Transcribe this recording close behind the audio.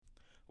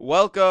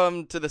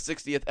Welcome to the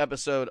 60th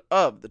episode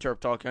of the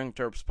Terp Talk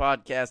YoungTerps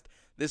podcast.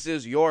 This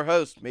is your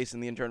host, Mason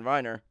the Intern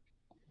Viner.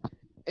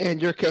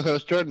 And your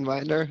co-host, Jordan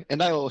Winder,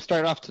 and I will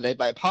start off today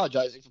by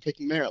apologizing for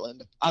picking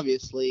Maryland.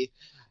 Obviously,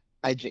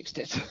 I jinxed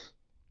it.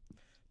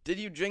 Did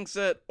you jinx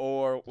it,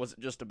 or was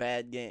it just a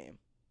bad game?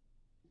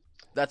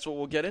 That's what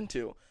we'll get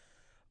into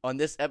on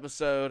this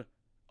episode,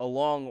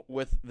 along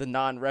with the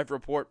non-rev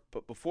report.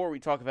 But before we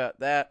talk about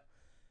that,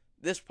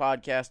 this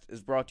podcast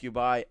is brought to you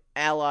by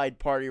Allied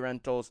Party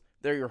Rentals.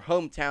 They're your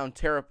hometown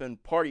Terrapin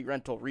party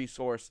rental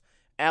resource.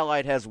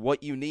 Allied has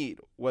what you need,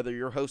 whether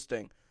you're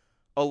hosting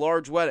a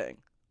large wedding,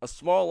 a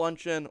small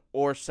luncheon,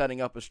 or setting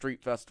up a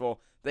street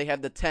festival. They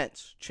have the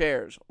tents,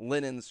 chairs,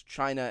 linens,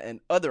 china,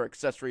 and other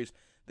accessories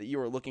that you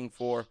are looking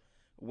for.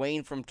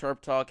 Wayne from Terp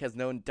Talk has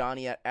known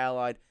Donnie at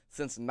Allied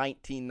since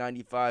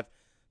 1995.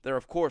 They're,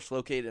 of course,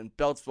 located in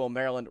Beltsville,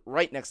 Maryland,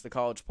 right next to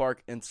College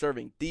Park, and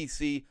serving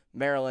D.C.,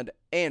 Maryland,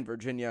 and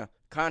Virginia.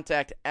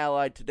 Contact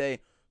Allied today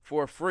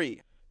for a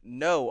free,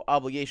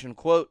 no-obligation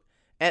quote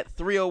at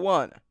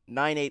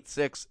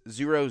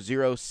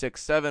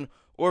 301-986-0067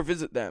 or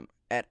visit them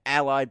at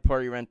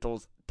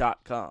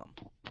AlliedPartyRentals.com.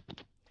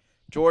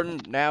 Jordan,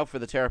 now for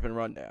the Terrapin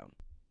Rundown.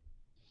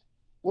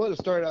 Well, to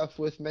start off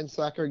with, men's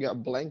soccer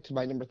got blanked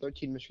by number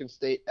 13 Michigan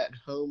State at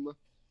home,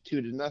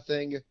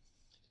 2-0,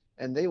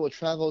 and they will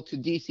travel to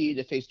D.C.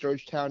 to face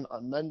Georgetown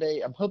on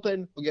Monday. I'm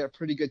hoping we'll get a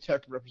pretty good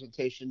Terrapin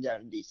representation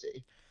down in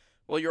D.C.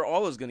 Well, you're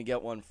always going to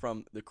get one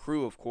from the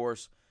crew, of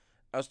course.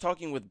 I was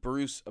talking with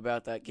Bruce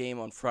about that game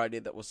on Friday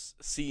that was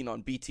seen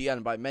on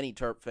BTN by many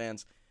Terp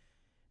fans.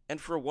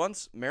 And for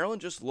once, Maryland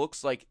just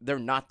looks like they're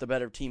not the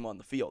better team on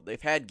the field. They've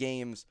had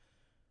games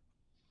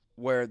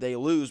where they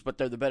lose, but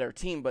they're the better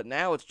team. But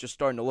now it's just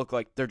starting to look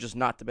like they're just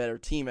not the better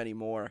team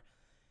anymore.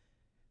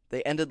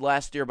 They ended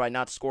last year by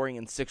not scoring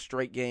in 6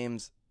 straight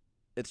games.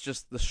 It's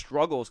just the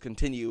struggles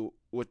continue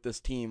with this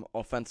team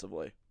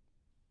offensively.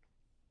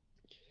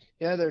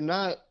 Yeah, they're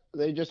not.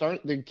 They just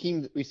aren't the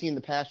team that we've seen in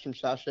the past from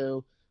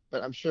Shasho,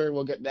 but I'm sure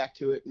we'll get back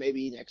to it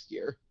maybe next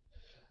year.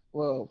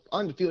 Well,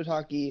 on to field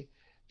hockey.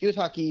 Field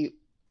hockey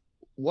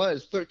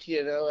was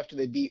 13-0 after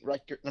they beat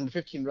number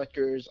 15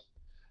 Rutgers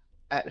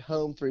at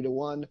home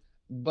 3-1.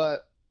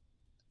 But,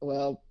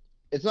 well,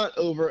 it's not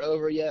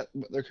over yet.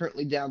 But they're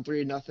currently down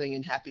 3-0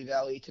 in Happy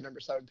Valley to number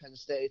 7 Penn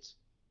State.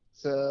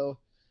 So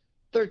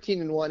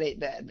 13-1 ain't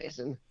bad,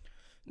 Mason.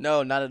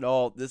 No, not at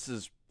all. This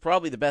is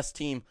probably the best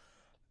team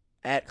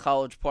at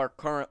College Park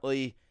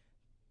currently.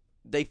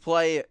 They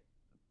play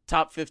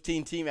top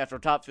 15 team after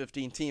top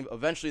 15 team.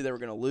 Eventually they were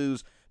going to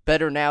lose.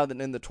 Better now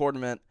than in the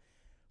tournament.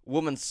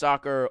 Women's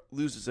soccer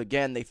loses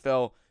again. They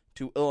fell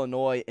to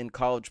Illinois in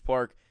College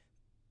Park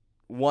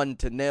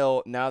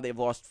 1-0. Now they've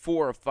lost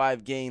 4 of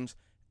 5 games.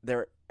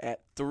 They're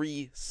at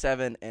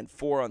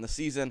 3-7-4 on the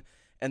season.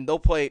 And they'll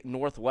play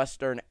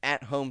Northwestern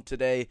at home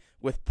today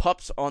with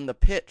pups on the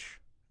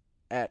pitch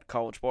at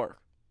College Park.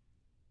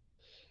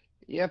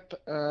 Yep.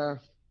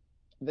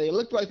 They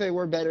looked like they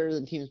were better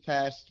than teams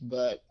past,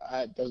 but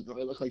it doesn't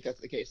really look like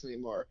that's the case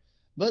anymore.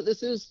 But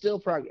this is still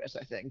progress,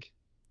 I think.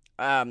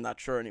 I'm not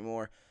sure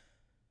anymore.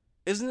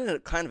 Isn't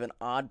it kind of an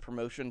odd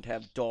promotion to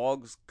have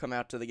dogs come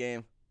out to the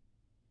game?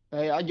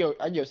 Hey, I'd go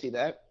see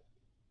that.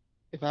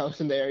 If I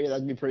was in the area,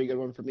 that'd be a pretty good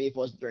one for me if it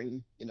wasn't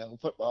during,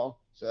 football.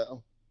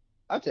 So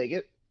I'll take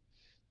it.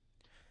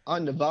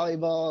 On to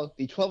volleyball.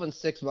 The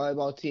 12-6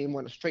 volleyball team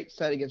won a straight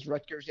set against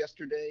Rutgers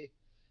yesterday,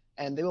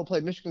 and they will play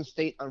Michigan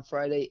State on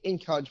Friday in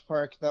College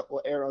Park. That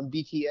will air on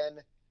BTN.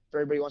 If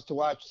everybody wants to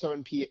watch,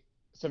 7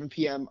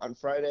 p.m. on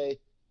Friday.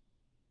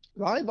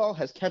 Volleyball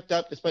has kept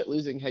up despite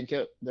losing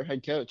their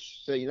head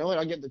coach. So you know what?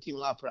 I'll give the team a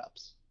lot of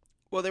props.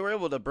 Well, they were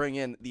able to bring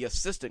in the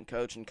assistant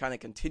coach and kind of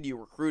continue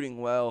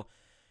recruiting well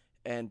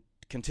and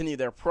continue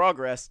their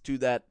progress to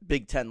that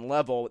Big Ten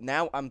level.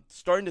 Now I'm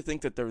starting to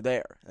think that they're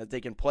there, that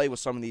they can play with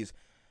some of these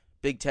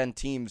Big Ten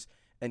teams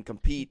and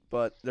compete,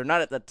 but they're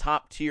not at the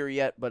top tier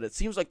yet, but it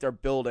seems like they're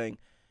building,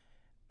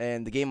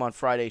 and the game on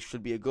Friday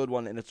should be a good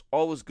one, and it's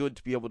always good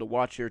to be able to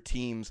watch your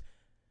teams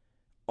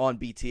on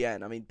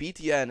BTN. I mean,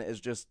 BTN is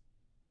just,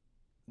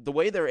 the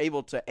way they're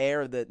able to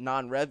air the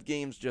non-rev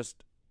games,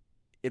 just,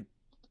 it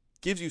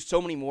gives you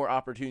so many more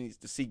opportunities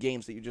to see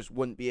games that you just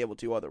wouldn't be able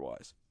to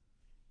otherwise.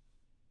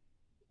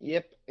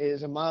 Yep, it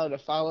is a model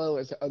to follow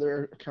as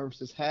other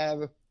conferences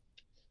have.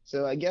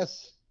 So I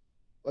guess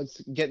let's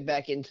get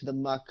back into the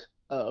muck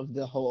of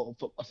the whole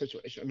football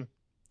situation.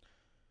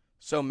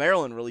 So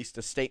Maryland released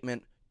a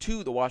statement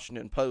to the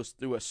Washington Post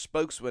through a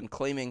spokesman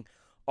claiming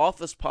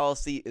office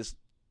policy is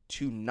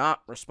to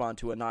not respond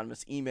to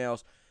anonymous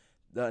emails.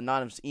 The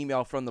anonymous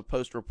email from the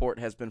Post report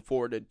has been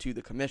forwarded to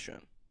the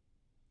commission.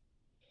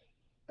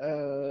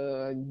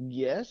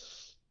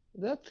 Yes,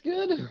 that's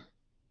good.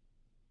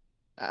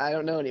 I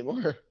don't know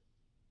anymore.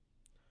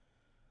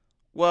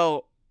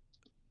 Well,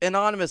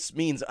 anonymous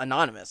means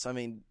anonymous. I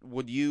mean,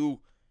 would you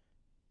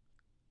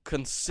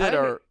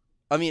consider...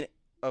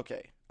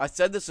 okay. I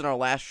said this in our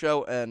last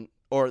show,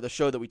 or the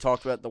show that we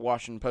talked about, the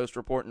Washington Post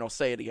report, and I'll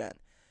say it again.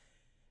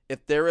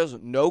 If there is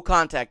no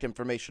contact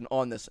information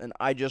on this, and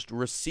I just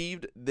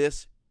received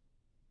this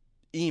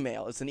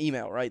email. It's an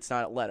email, right? It's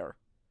not a letter.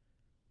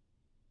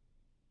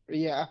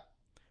 Yeah.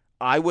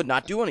 I would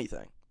not do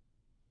anything.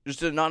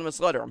 Just an anonymous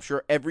letter. I'm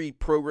sure every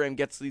program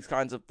gets these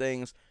kinds of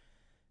things.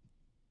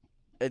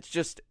 It's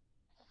just,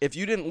 if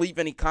you didn't leave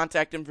any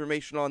contact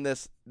information on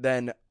this,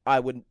 then I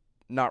would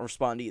not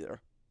respond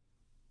either.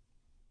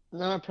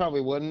 No, I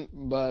probably wouldn't.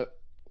 But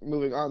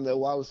moving on, though,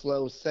 Wallace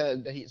Lowe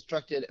said that he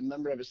instructed a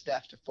member of his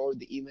staff to forward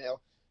the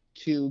email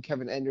to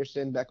Kevin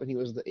Anderson back when he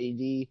was the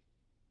AD.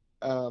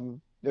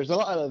 There's a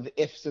lot of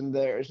ifs and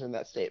theirs in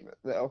that statement,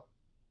 though.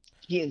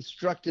 He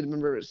instructed a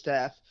member of his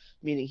staff,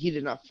 meaning he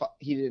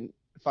didn't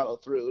follow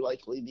through,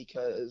 likely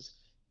because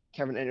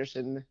Kevin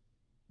Anderson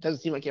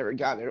doesn't seem like he ever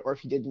got it, or if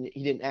he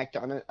didn't act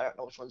on it. I don't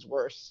know which one's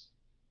worse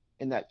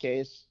in that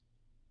case.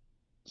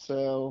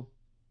 So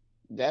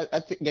I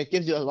think that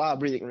gives you a lot of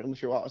breathing room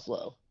if you're Wallace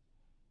Lowe.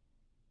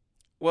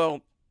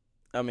 Well,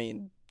 I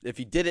mean, if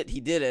he did it, he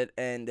did it,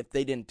 and if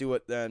they didn't do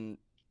it, then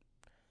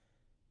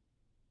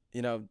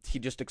he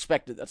just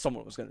expected that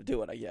someone was going to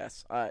do it. I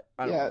guess I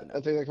don't Yeah, really know.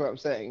 that's exactly what I'm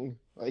saying.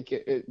 Like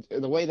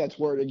the way that's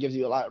worded gives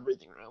you a lot of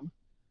breathing room,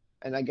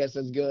 and I guess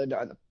that's good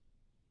on the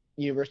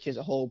university as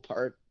a whole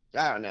part.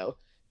 I don't know.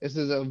 This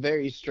is a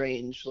very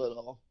strange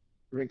little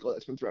wrinkle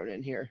that's been thrown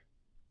in here.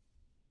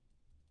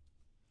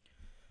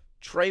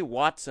 Trey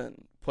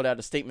Watson put out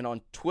a statement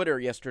on Twitter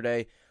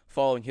yesterday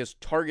following his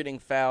targeting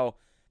foul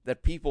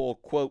that people,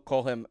 quote,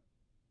 call him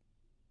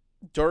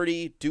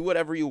dirty, do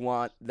whatever you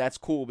want. That's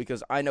cool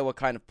because I know what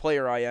kind of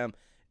player I am,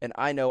 and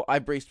I know I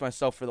braced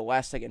myself for the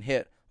last second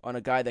hit on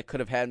a guy that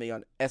could have had me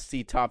on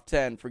SC top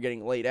 10 for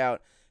getting laid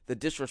out. The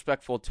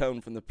disrespectful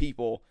tone from the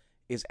people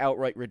is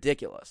outright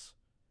ridiculous.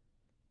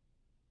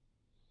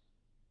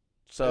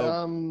 So,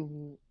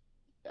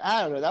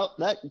 I don't know.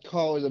 That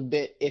call is a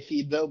bit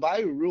iffy, though. By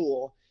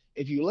rule,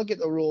 if you look at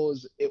the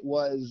rules, it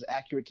was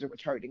accurate to what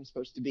targeting is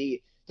supposed to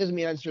be. Doesn't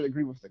mean I necessarily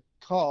agree with the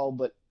call,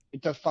 but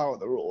it does follow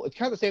the rule. It's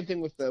kind of the same thing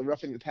with the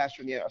roughing the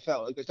passer in the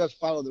NFL. Like, it does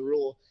follow the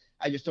rule.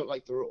 I just don't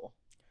like the rule.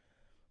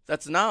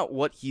 that's not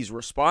what he's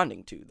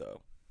responding to,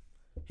 though.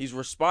 He's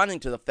responding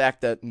to the fact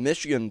that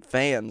Michigan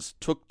fans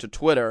took to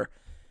Twitter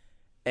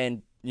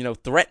and,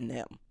 threaten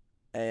him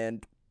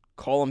and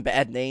call him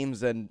bad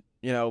names. And,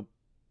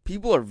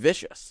 people are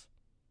vicious.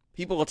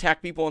 People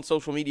attack people on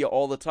social media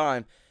all the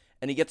time.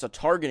 And he gets a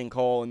targeting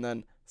call, and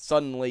then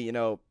suddenly,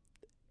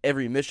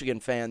 every Michigan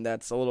fan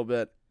that's a little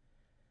bit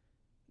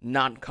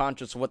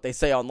non-conscious of what they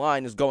say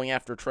online is going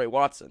after Trey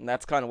Watson.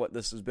 That's kind of what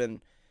this has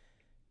been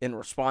in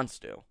response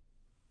to.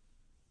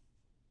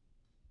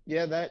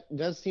 Yeah, that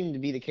does seem to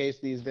be the case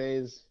these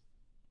days.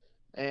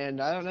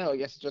 And I don't know. I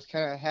guess it's just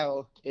kind of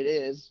how it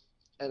is.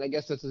 And I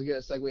guess that's as good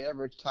a segue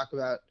ever to talk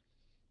about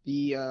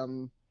the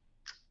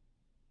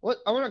what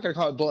I'm not going to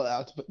call it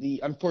blowouts, but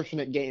the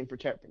unfortunate game for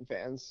Terrapin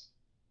fans.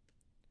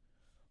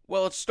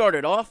 Well, it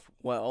started off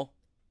well.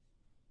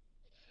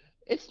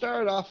 It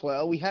started off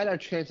well. We had our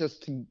chances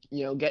to,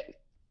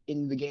 get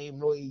in the game,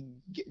 really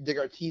dig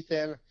our teeth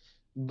in,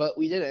 but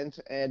we didn't.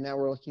 And now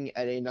we're looking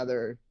at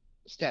another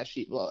stat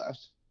sheet blowout.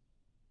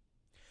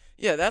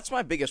 Yeah, that's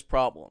my biggest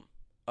problem.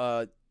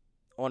 On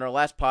our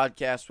last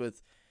podcast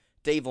with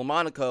Dave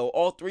LaMonaco,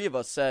 all three of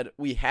us said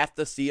we have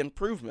to see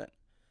improvement.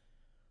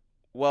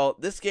 Well,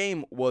 this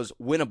game was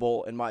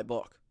winnable in my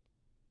book.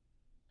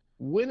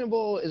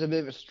 Winnable is a bit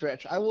of a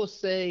stretch. I will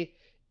say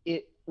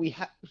it. We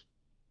had,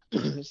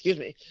 excuse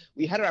me,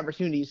 we had our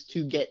opportunities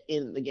to get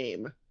in the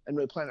game and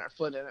really plant our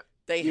foot in it.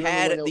 They You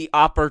remember had the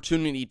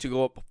opportunity to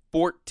go up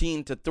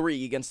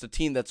 14-3 against a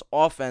team that's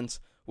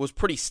offense was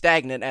pretty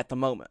stagnant at the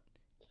moment.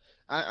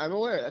 I'm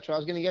aware. That's what I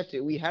was going to get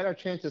to. We had our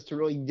chances to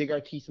really dig our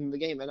teeth into the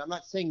game, and I'm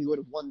not saying we would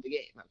have won the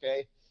game.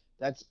 Okay,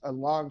 that's a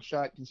long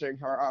shot considering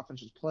how our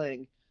offense was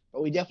playing,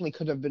 but we definitely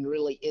could have been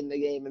really in the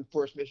game and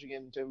forced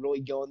Michigan to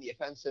really go on the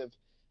offensive,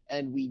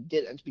 and we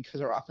didn't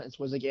because our offense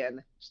was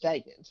again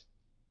stagnant.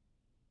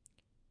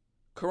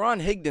 Karan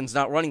Higdon's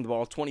not running the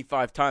ball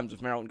 25 times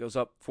if Maryland goes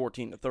up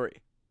 14-3.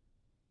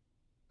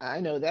 I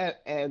know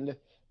that, and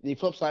the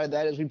flip side of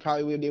that is we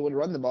probably would be able to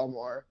run the ball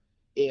more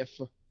if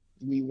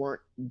we weren't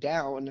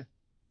down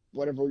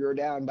whatever we were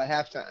down by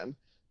halftime,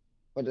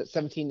 but at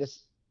 17-7.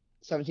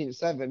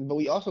 But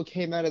we also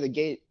came out of the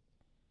gate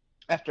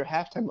after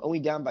halftime only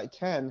down by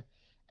 10,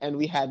 and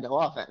we had no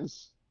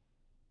offense.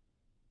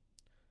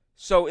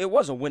 So it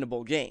was a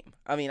winnable game.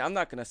 I mean, I'm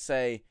not going to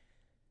say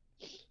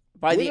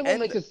by the end.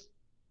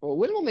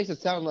 Winnable makes it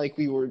sound like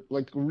we were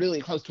like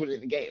really close to winning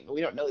the game.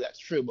 We don't know that's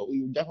true, but we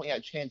definitely had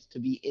a chance to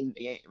be in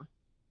the game.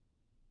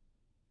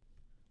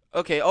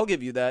 Okay, I'll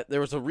give you that. There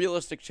was a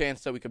realistic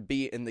chance that we could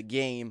be in the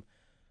game.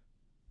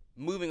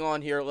 Moving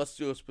on here, let's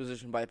do this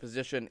position by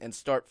position and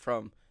start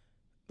from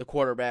the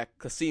quarterback.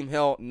 Kasim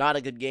Hill, not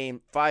a good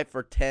game. 5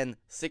 for 10,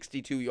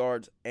 62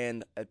 yards,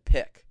 and a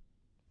pick.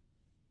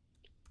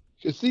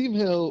 Kasim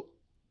Hill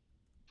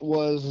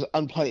was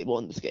unplayable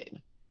in this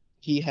game.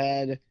 He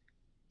had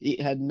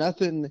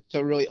nothing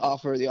to really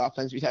offer the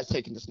offense besides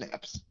taking the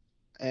snaps.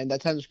 And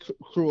that sounds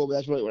cruel, but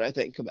that's really what I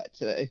think about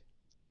today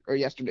or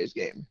yesterday's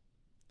game.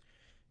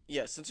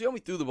 Yeah, since he only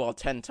threw the ball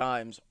 10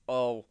 times,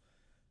 I'll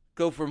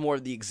go for more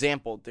of the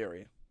example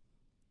theory.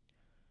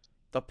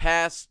 The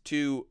pass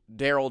to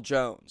Daryl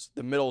Jones,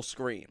 the middle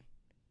screen.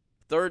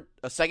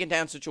 A second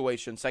down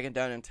situation, second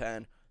down and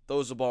 10,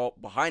 throws the ball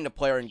behind a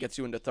player and gets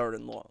you into third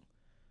and long.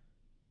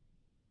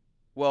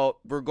 Well,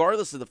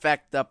 regardless of the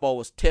fact that ball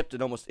was tipped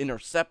and almost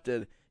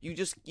intercepted,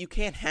 you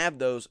can't have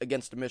those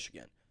against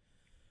Michigan.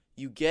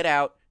 You get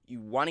out, you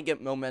want to get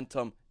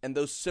momentum, and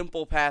those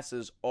simple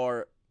passes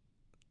are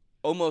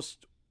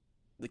almost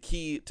the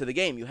key to the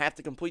game. You have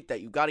to complete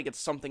that. You got to get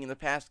something in the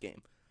pass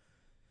game.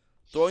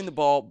 Throwing the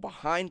ball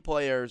behind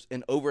players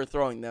and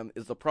overthrowing them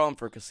is the problem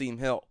for Kasim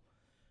Hill.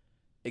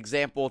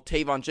 Example,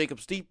 Tavon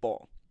Jacobs' deep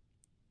ball.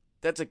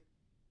 That's a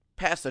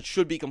pass that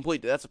should be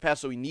completed. That's a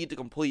pass that we need to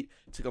complete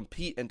to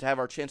compete and to have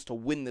our chance to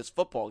win this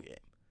football game.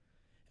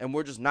 And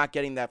we're just not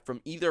getting that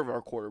from either of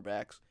our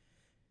quarterbacks.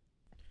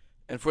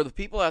 And for the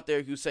people out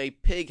there who say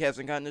Pig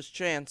hasn't gotten his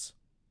chance,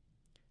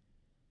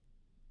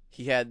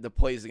 he had the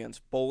plays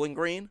against Bowling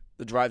Green,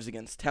 the drives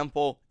against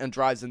Temple, and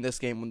drives in this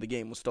game when the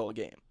game was still a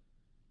game.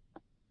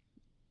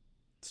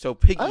 So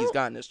Piggy's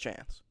gotten his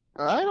chance.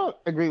 I don't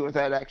agree with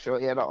that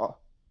actually at all.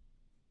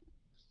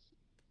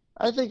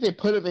 I think they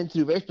put him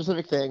into very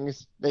specific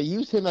things. They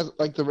use him as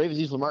like the Ravens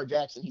use Lamar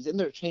Jackson. He's in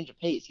there to change the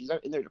pace. He's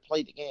not in there to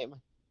play the game.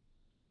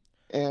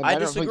 And I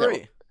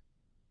disagree.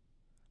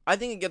 I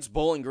think against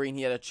Bowling Green,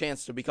 he had a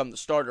chance to become the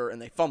starter,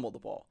 and they fumbled the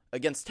ball.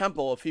 Against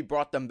Temple, if he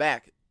brought them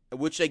back,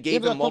 which they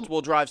gave him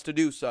multiple drives to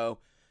do so,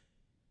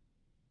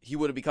 he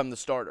would have become the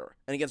starter.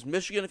 And against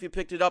Michigan, if he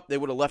picked it up, they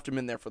would have left him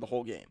in there for the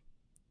whole game.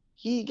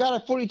 He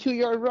got a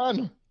 42-yard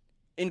run.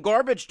 In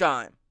garbage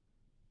time.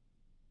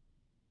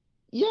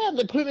 Yeah,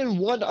 they put him in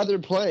one other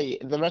play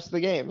in the rest of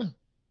the game.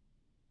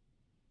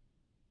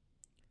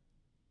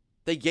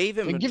 They gave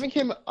him... They're giving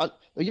him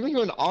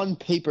an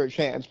on-paper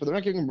chance, but they're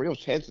not giving him real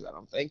chances, I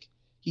don't think.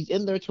 He's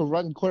in there to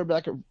run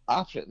quarterback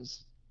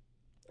options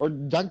or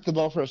dunk the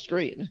ball for a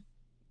screen.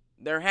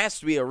 There has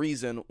to be a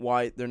reason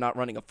why they're not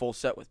running a full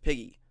set with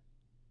Piggy.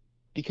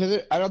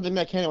 Because I don't think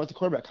Matt Canada wants the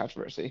quarterback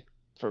controversy.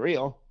 For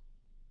real.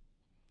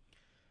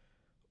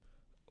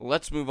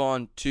 Let's move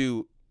on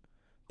to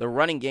the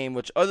running game,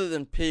 which other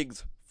than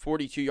Pig's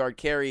 42-yard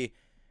carry,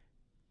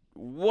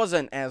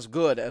 wasn't as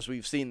good as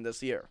we've seen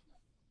this year.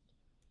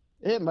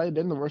 It might have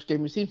been the worst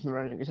game we've seen from the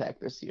running attack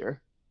this year.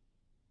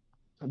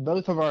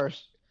 Both of our,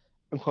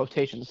 in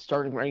quotations,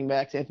 starting running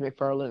backs, Anthony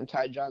McFarland and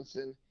Ty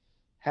Johnson,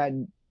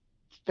 had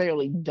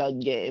fairly dud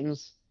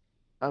games.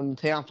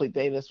 Tayon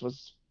Fleet-Davis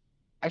was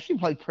actually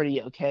played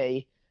pretty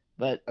okay,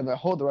 but on the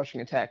whole, the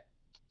rushing attack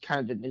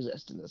kind of didn't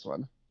exist in this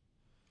one.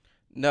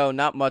 No,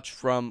 not much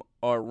from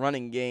our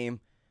running game.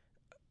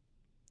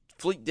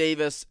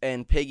 Fleet-Davis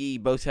and Piggy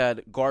both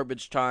had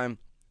garbage time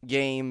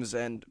games,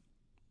 and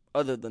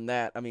other than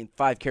that,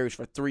 5 carries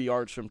for 3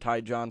 yards from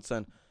Ty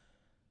Johnson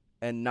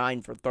and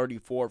 9 for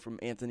 34 from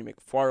Anthony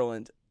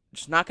McFarland.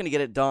 Just not going to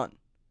get it done.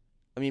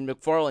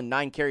 McFarland,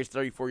 9 carries,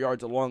 34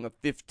 yards along of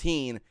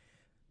 15.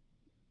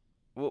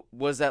 What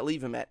does that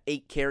leave him at?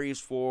 8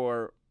 carries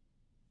for,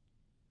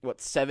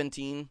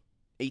 18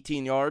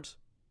 yards?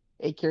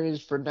 8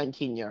 carries for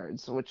 19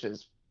 yards, which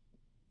is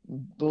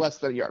less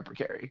than a yard per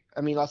carry.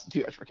 Less than 2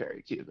 yards per carry,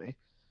 excuse me.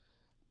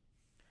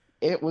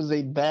 It was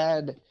a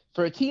bad...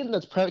 For a team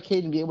that's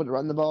predicated to be able to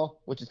run the ball,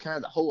 which is kind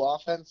of the whole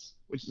offense,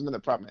 which is another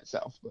problem in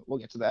itself, but we'll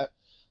get to that.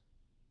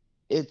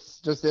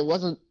 It's just, it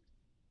wasn't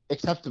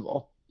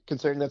acceptable,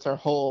 considering that's our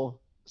whole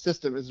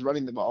system is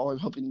running the ball and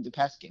hoping the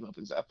pass game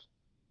opens up.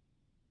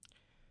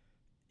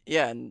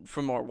 Yeah, and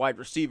from our wide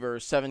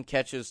receivers, 7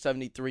 catches,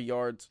 73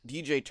 yards.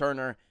 DJ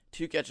Turner,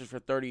 2 catches for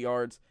 30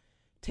 yards.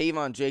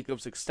 Tavon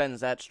Jacobs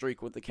extends that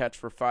streak with the catch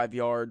for 5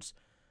 yards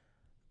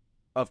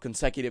of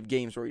consecutive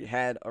games where he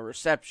had a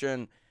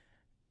reception.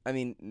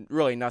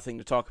 Really nothing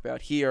to talk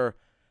about here.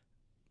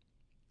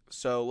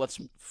 So let's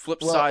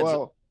flip sides.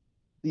 Well,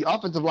 the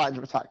offensive lines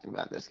we're talking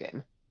about in this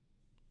game.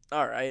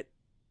 All right.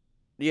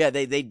 Yeah,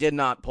 they did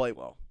not play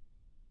well.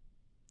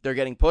 They're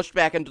getting pushed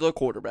back into the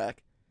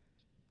quarterback.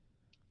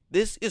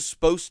 This is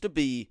supposed to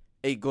be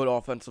a good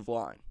offensive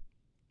line.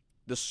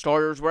 The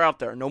starters were out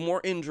there. No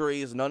more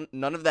injuries, none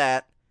of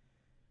that.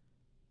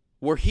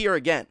 We're here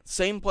again.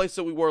 Same place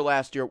that we were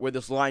last year where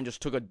this line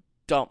just took a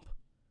dump.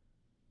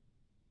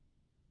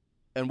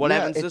 And what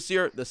happens this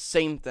year? The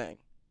same thing.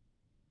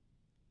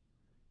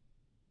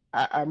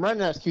 I'm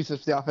running out of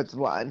excuses for the offensive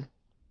line.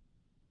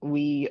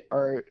 You're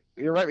right,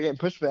 we're getting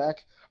pushed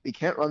back. We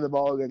can't run the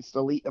ball against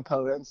elite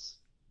opponents,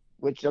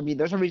 which,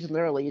 there's a reason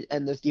they're elite,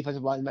 and this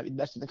defensive line might be the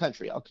best in the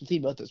country. I'll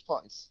concede both those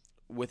points.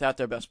 Without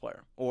their best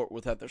player, or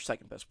without their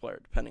second best player,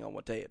 depending on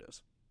what day it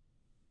is.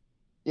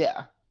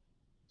 Yeah.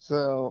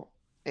 So,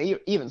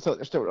 even so,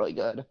 they're still really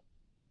good.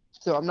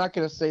 So I'm not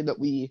going to say that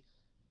we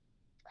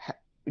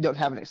don't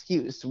have an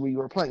excuse. We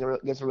were playing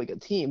against a really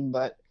good team,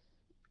 but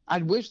I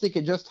wish they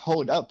could just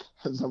hold up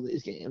in some of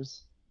these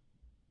games.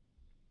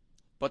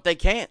 But they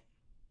can't.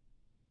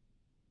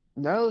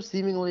 No,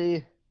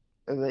 seemingly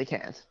they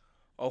can't.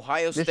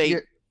 Ohio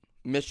State,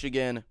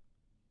 Michigan,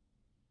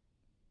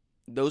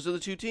 those are the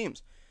 2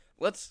 teams.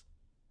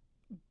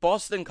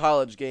 Boston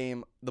College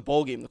game, the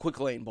bowl game, the Quick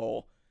Lane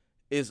Bowl,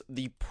 is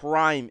the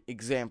prime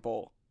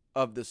example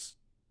of this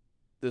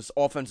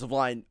offensive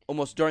line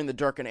almost during the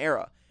Durkin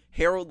era.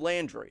 Harold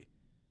Landry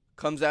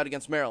comes out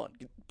against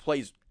Maryland,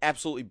 plays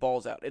absolutely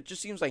balls out. It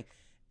just seems like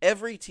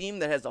every team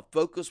that has a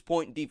focus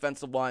point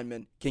defensive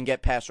lineman can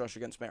get pass rush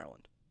against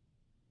Maryland.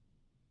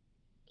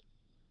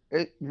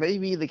 It may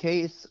be the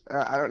case.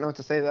 I don't know what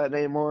to say that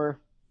anymore.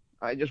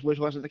 I just wish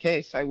it wasn't the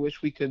case. I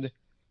wish we could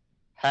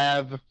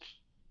have.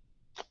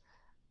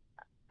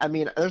 I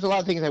mean, there's a lot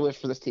of things I wish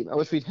for this team. I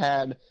wish we'd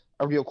had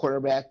a real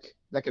quarterback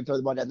that could throw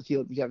the ball down the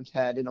field. We haven't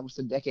had in almost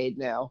a decade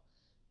now.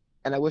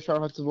 And I wish our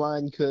offensive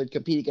line could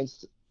compete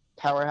against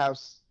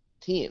powerhouse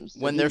teams.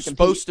 When they're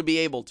supposed to be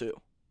able to.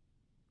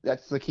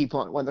 That's the key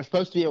point. When they're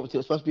supposed to be able to,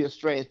 it's supposed to be a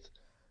strength.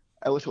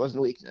 I wish it wasn't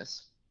a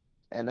weakness.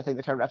 And I think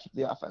that kind of wraps up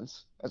the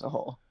offense as a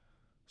whole.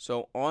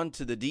 So on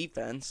to the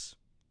defense.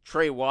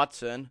 Trey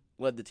Watson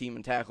led the team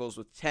in tackles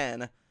with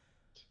 10.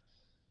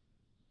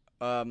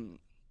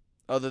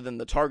 Other than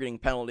the targeting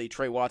penalty,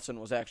 Trey Watson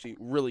was actually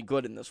really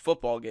good in this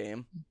football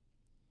game.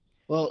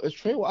 Well, is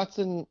Trey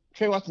Watson's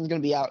going to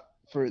be out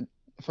for the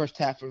first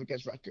half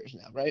against Rutgers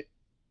now, right?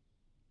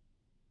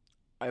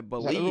 I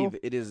believe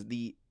it is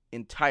the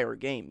entire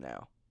game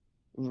now.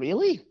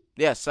 Really?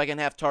 Yeah, second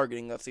half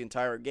targeting, that's the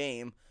entire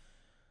game.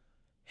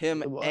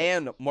 Him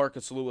and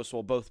Marcus Lewis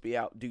will both be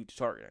out due to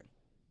targeting.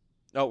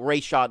 No,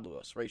 Rayshad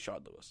Lewis.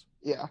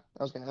 Yeah,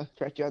 I was going to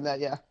correct you on that,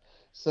 yeah.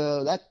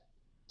 So that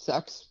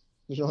sucks.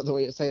 There's no other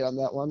way to say it on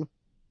that one.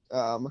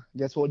 I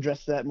guess we'll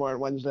address that more on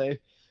Wednesday.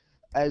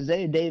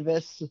 Isaiah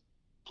Davis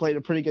played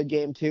a pretty good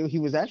game, too. He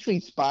was actually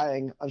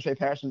spying on Shea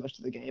Patterson most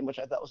of the game, which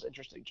I thought was an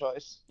interesting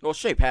choice. Well,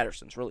 Shea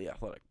Patterson's a really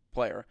athletic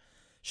player.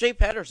 Shea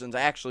Patterson's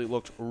actually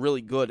looked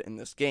really good in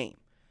this game.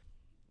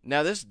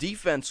 Now, this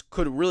defense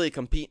could really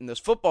compete in this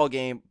football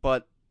game,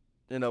 but,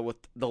 with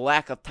the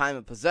lack of time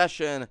of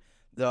possession,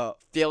 the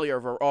failure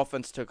of our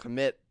offense to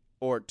commit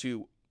or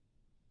to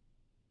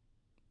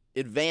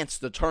advance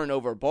the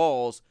turnover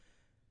balls,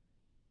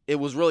 it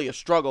was really a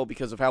struggle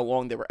because of how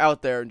long they were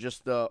out there and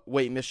just the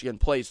way Michigan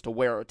plays to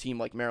wear a team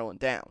like Maryland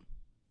down.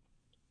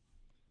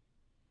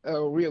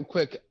 Real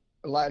quick,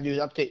 a live news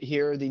update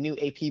here. The new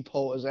AP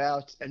poll is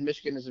out, and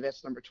Michigan is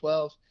advanced number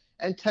 12,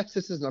 and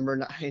Texas is number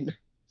 9.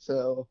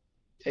 So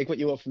take what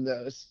you will from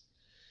those.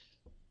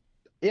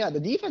 Yeah, the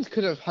defense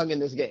could have hung in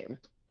this game,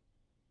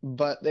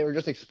 but they were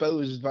just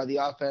exposed by the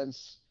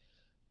offense.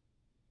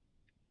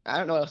 I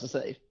don't know what else to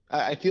say.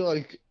 I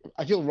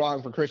feel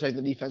wrong for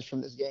criticizing the defense from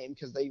this game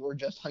because they were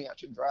just hung out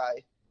to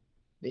dry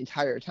the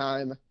entire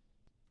time.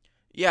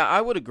 Yeah,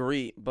 I would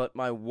agree, but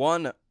my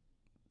one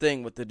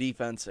thing with the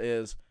defense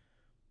is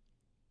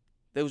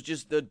there was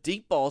just the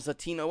deep balls that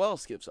Tino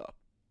Ellis gives up.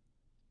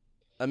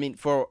 I mean,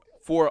 for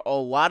a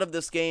lot of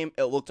this game,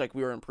 it looked like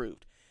we were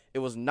improved. It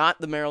was not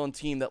the Maryland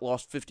team that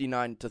lost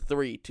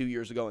 59-3 2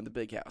 years ago in the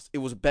Big House. It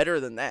was better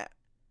than that.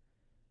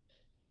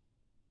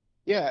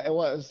 Yeah, it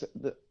was.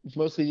 It's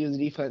mostly due to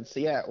the defense.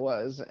 Yeah, it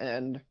was.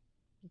 And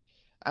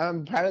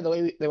I'm proud of the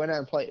way they went out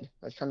and played.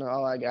 That's kind of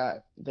all I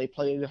got. They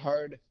played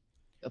hard.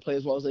 They played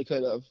as well as they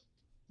could have,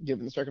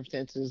 given the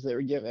circumstances they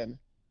were given.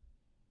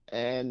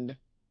 And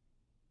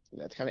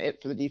that's kind of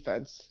it for the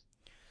defense.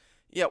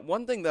 Yeah,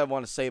 one thing that I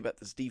want to say about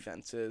this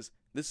defense is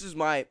this is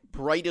my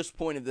brightest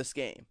point of this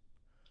game.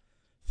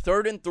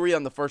 3rd and 3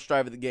 on the first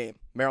drive of the game.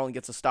 Maryland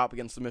gets a stop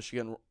against the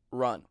Michigan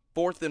run.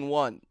 4th and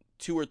 1.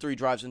 2 or 3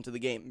 drives into the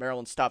game.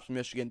 Maryland stops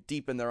Michigan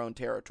deep in their own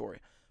territory.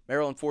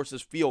 Maryland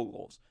forces field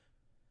goals.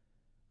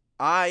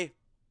 I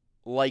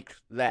like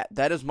that.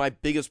 That is my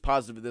biggest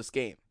positive of this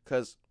game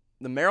because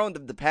the Maryland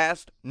of the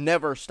past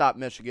never stopped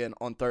Michigan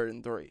on 3rd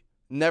and 3.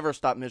 Never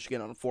stopped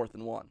Michigan on 4th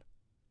and 1.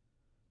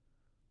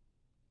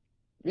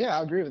 Yeah,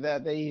 I agree with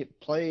that. They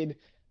played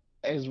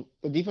the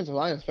defensive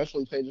line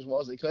especially played as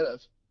well as they could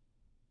have.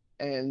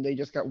 And they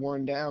just got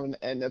worn down,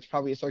 and that's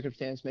probably a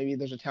circumstance. Maybe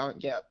there's a talent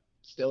gap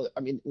still. I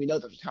mean, we know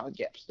there's a talent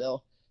gap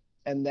still,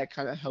 and that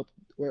kind of helped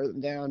wear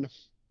them down.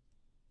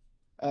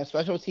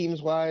 Special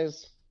teams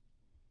wise,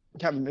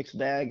 kind of a mixed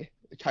bag.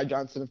 Ty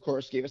Johnson, of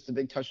course, gave us the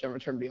big touchdown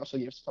return, but he also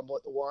gave us a fumble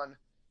at the 1.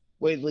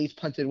 Wade Leaf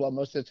punted well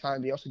most of the time,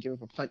 but he also gave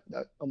up a punt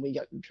that when we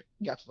got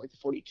to like the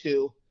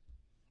 42.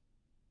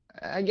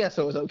 I guess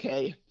it was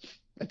okay.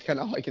 That's kind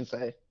of all I can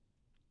say.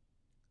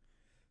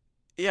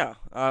 Yeah,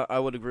 I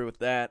would agree with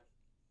that.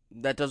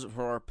 That does it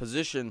for our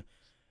position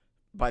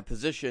by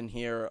position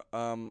here.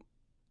 Well,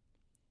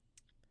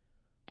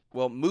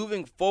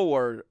 moving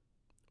forward,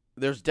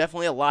 there's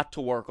definitely a lot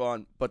to work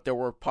on, but there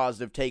were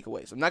positive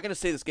takeaways. I'm not going to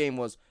say this game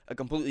was a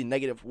completely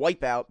negative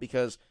wipeout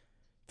because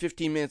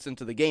 15 minutes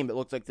into the game, it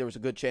looked like there was a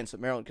good chance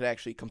that Maryland could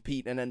actually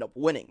compete and end up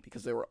winning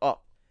because they were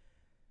up.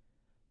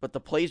 But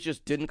the plays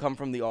just didn't come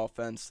from the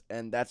offense,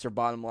 and that's their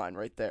bottom line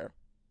right there.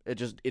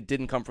 It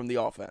didn't come from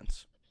the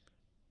offense.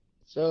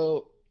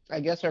 So I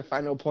guess our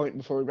final point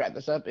before we wrap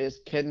this up is,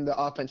 can the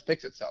offense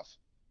fix itself?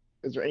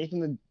 Is there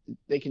anything that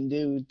they can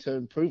do to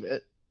improve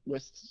it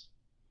with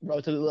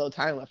relatively little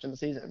time left in the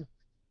season?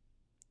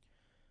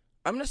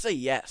 I'm going to say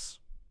yes.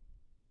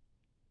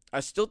 I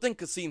still think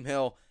Kasim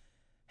Hill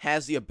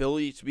has the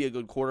ability to be a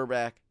good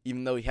quarterback,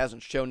 even though he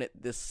hasn't shown it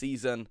this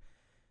season.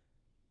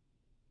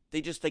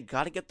 They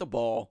got to get the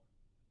ball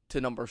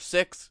to number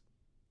 6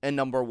 and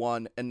number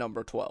 1 and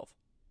number 12.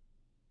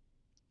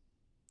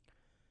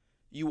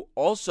 You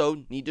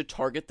also need to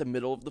target the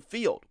middle of the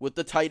field with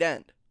the tight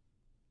end.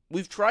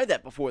 We've tried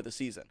that before the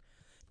season.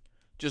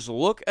 Just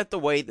look at the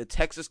way the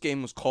Texas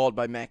game was called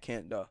by Matt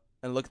Canada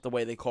and look at the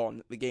way they call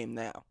the game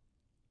now.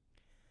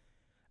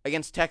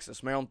 Against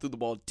Texas, Maryland threw the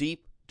ball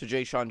deep to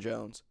Jayshon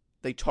Jones.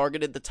 They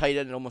targeted the tight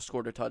end and almost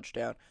scored a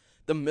touchdown.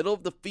 The middle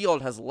of the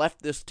field has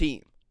left this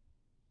team.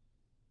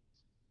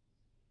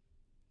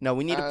 Now,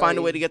 we need to find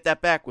a way to get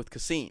that back with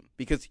Kasim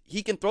because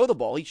he can throw the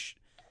ball.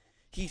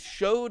 He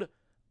showed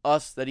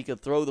us that he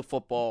could throw the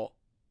football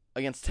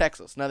against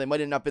Texas. Now, they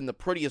might have not been the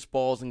prettiest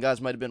balls and guys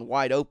might have been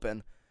wide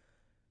open.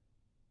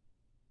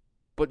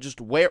 But just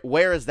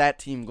where is that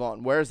team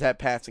gone? Where is that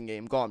passing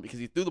game gone? Because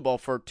he threw the ball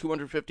for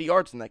 250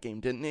 yards in that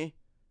game, didn't he?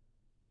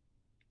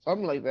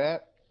 Something like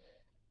that.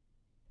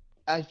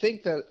 I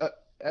think that,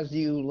 as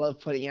you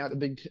love putting out,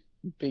 the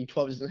Big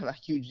 12 doesn't have a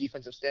huge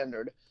defensive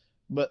standard,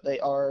 but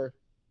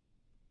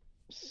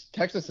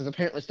Texas is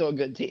apparently still a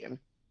good team.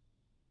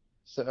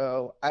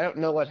 So I don't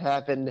know what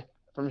happened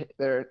from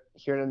there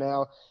here to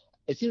now.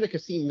 It seems like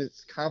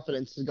Kasim's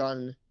confidence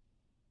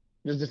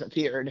has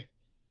disappeared,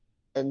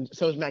 and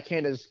so is Matt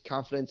Canada's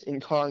confidence in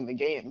calling the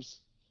games.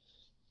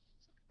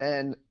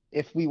 And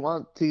if we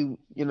want to,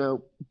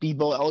 be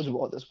bowl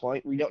eligible at this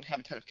point, we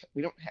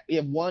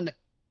have one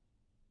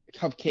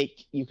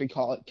cupcake, you could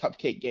call it,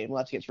 cupcake game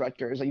left against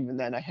Rutgers. Even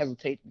then, I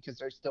hesitate because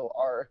there still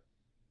are.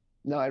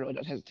 No, I really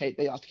don't hesitate.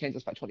 They lost to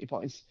Kansas by 20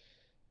 points.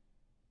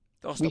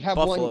 They lost to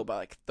Buffalo by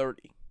like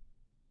 30.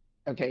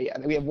 Okay, yeah.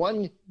 We have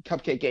one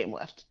cupcake game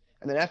left.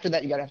 And then after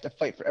that, you got to have to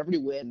fight for every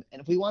win.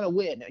 And if we want to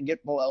win and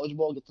get bowl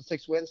eligible, get the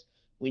 6 wins,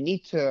 we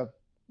need to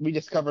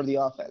rediscover the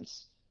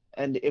offense.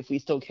 And if we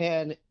still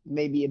can,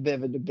 maybe a bit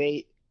of a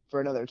debate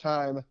for another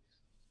time.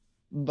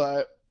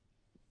 But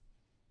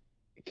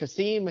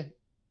Kasim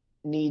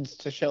needs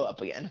to show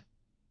up again.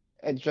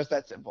 It's just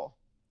that simple.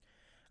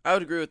 I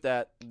would agree with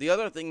that. The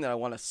other thing that I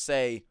want to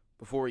say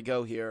before we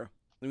go here,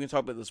 we can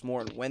talk about this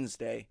more on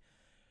Wednesday,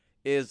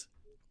 is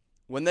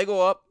when they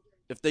go up,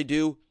 if they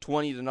do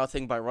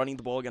 20-0 by running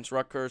the ball against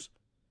Rutgers,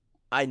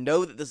 I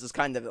know that this is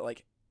kind of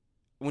like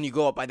when you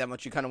go up by that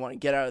much, you kind of want to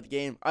get out of the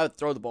game. I would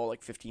throw the ball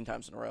like 15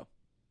 times in a row.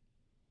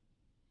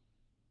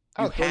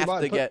 You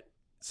have to get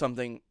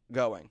something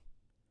going.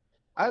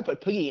 I would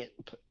put Piggy in.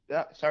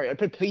 I'd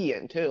put Piggy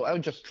in too. I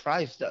would just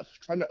try stuff,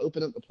 trying to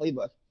open up the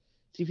playbook,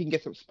 see if we can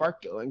get some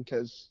spark going.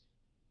 Because,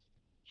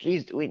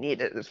 geez, do we need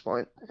it at this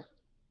point?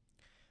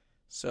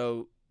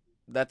 So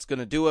that's going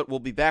to do it. We'll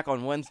be back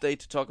on Wednesday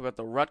to talk about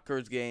the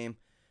Rutgers game.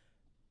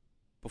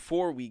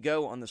 Before we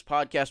go on this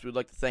podcast, we'd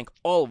like to thank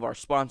all of our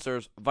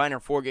sponsors, Viner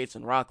Forgates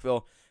in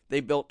Rockville.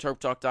 They built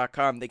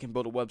TerpTalk.com. They can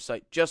build a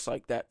website just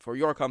like that for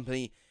your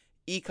company.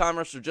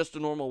 E-commerce or just a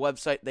normal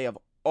website, they have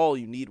all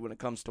you need when it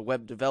comes to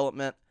web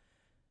development.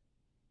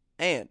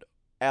 And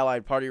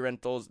Allied Party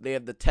Rentals, they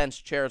have the tents,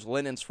 chairs,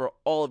 linens for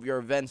all of your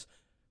events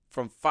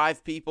from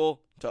 5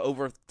 people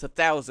to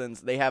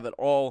thousands. They have it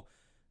all.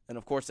 And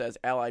of course, as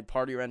Allied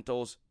Party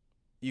Rentals,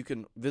 you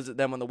can visit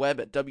them on the web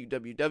at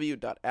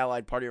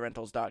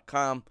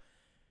www.alliedpartyrentals.com.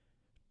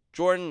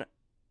 Jordan,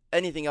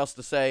 anything else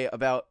to say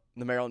about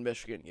the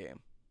Maryland-Michigan game?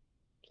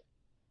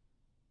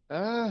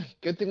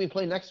 Good thing we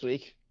play next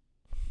week.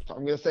 That's all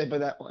I'm going to say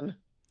about that one.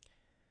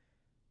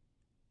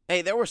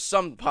 Hey, there were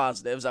some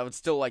positives. I would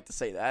still like to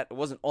say that. It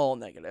wasn't all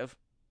negative.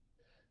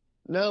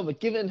 No, but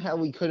given how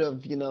we could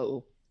have,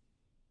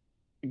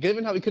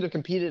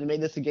 competed and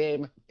made this a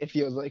game, it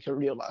feels like a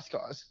real lost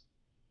cause.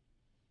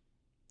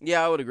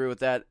 Yeah, I would agree with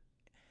that.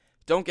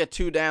 Don't get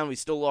too down. We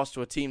still lost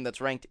to a team that's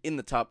ranked in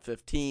the top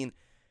 15.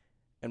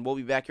 And we'll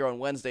be back here on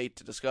Wednesday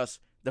to discuss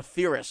the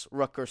fierce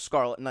Rutgers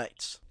Scarlet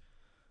Knights,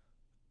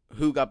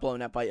 who got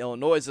blown out by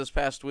Illinois this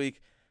past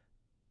week.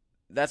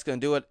 That's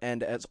going to do it.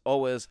 And as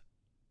always,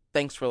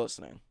 thanks for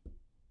listening.